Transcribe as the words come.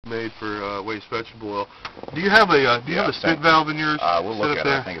made for waste vegetable oil. Do you have a spit valve in yours? We'll look at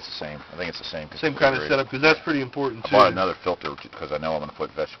it. I think it's the same. Same kind of setup, because that's pretty important too. I bought another filter because I know I'm going to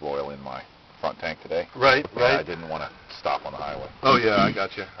put vegetable oil in my front tank today. Right. I didn't want to stop on the highway. Oh yeah, I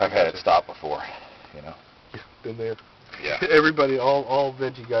got you. I've had it stop before, Been there. Yeah. Everybody, all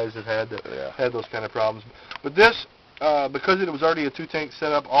veggie guys have had those kind of problems. But this, because it was already a 2-tank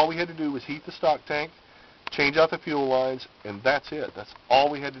setup, all we had to do was heat the stock tank, change out the fuel lines, and that's it. That's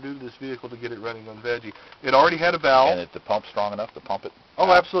all we had to do to this vehicle to get it running on veggie. It already had a valve. And the pump strong enough to pump it?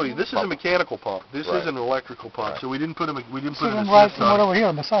 Oh, absolutely. This is a mechanical pump. This is an electrical pump. So we didn't put an assist on. Right over here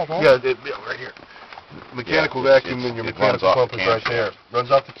on the side, right? Yeah, right here. Mechanical vacuum, and your mechanical pump is right there.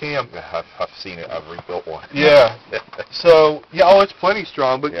 Runs off the cam. I've seen it. I've rebuilt one. Yeah. So it's plenty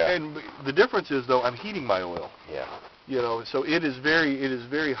strong. But and the difference is though, I'm heating my oil. Yeah. So it is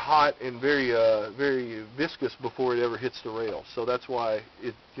very hot and very viscous before it ever hits the rail. So that's why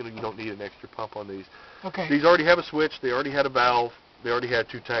you don't need an extra pump on these. Okay. These already have a switch. They already had a valve. They already had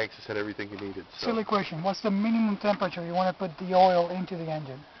 2 tanks. It had everything you needed. So. Silly question. What's the minimum temperature you want to put the oil into the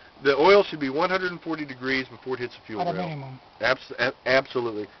engine? The oil should be 140 degrees before it hits the fuel rail. At a minimum.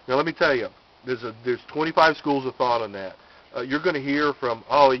 Absolutely. Now let me tell you, there's 25 schools of thought on that. You're going to hear from,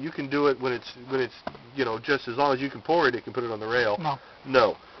 you can do it when it's just as long as you can pour it, it can put it on the rail.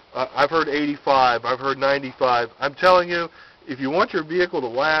 No. I've heard 85. I've heard 95. I'm telling you, if you want your vehicle to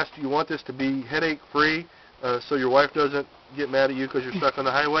last, you want this to be headache-free, so your wife doesn't get mad at you because you're stuck on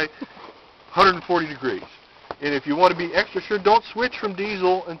the highway, 140 degrees. And if you want to be extra sure, don't switch from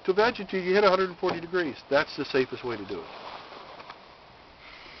diesel to veg until you hit 140 degrees. That's the safest way to do it.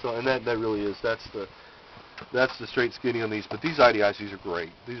 So, and that really is. That's the straight skinny on these. But these IDIs, these are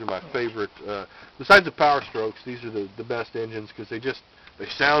great. These are my favorite. Besides the Power Strokes, these are the best engines because they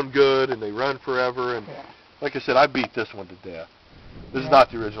sound good and they run forever. And like I said, I beat this one to death. This is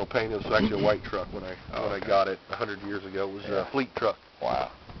not the original paint. It was actually a white truck when I got it 100 years ago. It was a fleet truck. Wow.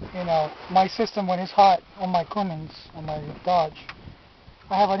 My system, when it's hot on my Cummins, on my Dodge,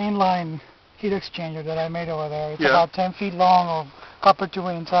 I have an inline heat exchanger that I made over there. It's about 10 feet long of copper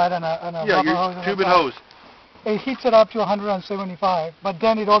tubing inside and a rubber hose. Tube and hose. It heats it up to 175, but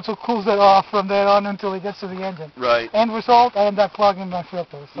then it also cools it off from there on until it gets to the engine. Right. End result, I end up plugging my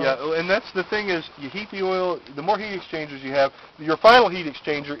filter. So. Yeah, and that's the thing is, you heat the oil, the more heat exchangers you have, your final heat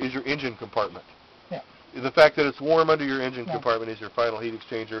exchanger is your engine compartment. Yeah. The fact that it's warm under your engine compartment is your final heat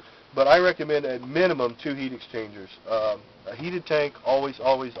exchanger. But I recommend at minimum 2 heat exchangers. A heated tank, always.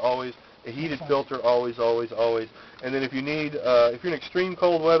 A heated filter, always. And then if you need, if you're in extreme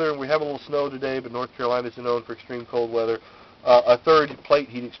cold weather, and we have a little snow today, but North Carolina is known for extreme cold weather, a 3rd plate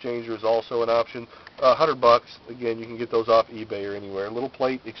heat exchanger is also an option. $100. Again, you can get those off eBay or anywhere. A little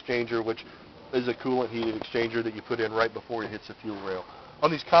plate exchanger, which is a coolant heated exchanger that you put in right before it hits the fuel rail. On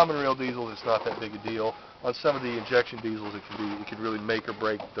these common rail diesels, it's not that big a deal. On some of the injection diesels, it can really make or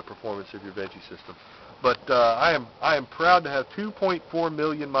break the performance of your veggie system. But I am proud to have 2.4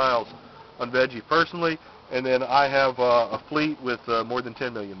 million miles on veggie personally, and then I have a fleet with more than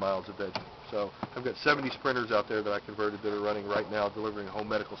 10 million miles of veggie. So I've got 70 Sprinters out there that I converted that are running right now, delivering home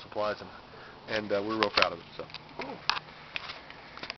medical supplies, and we're real proud of it. So.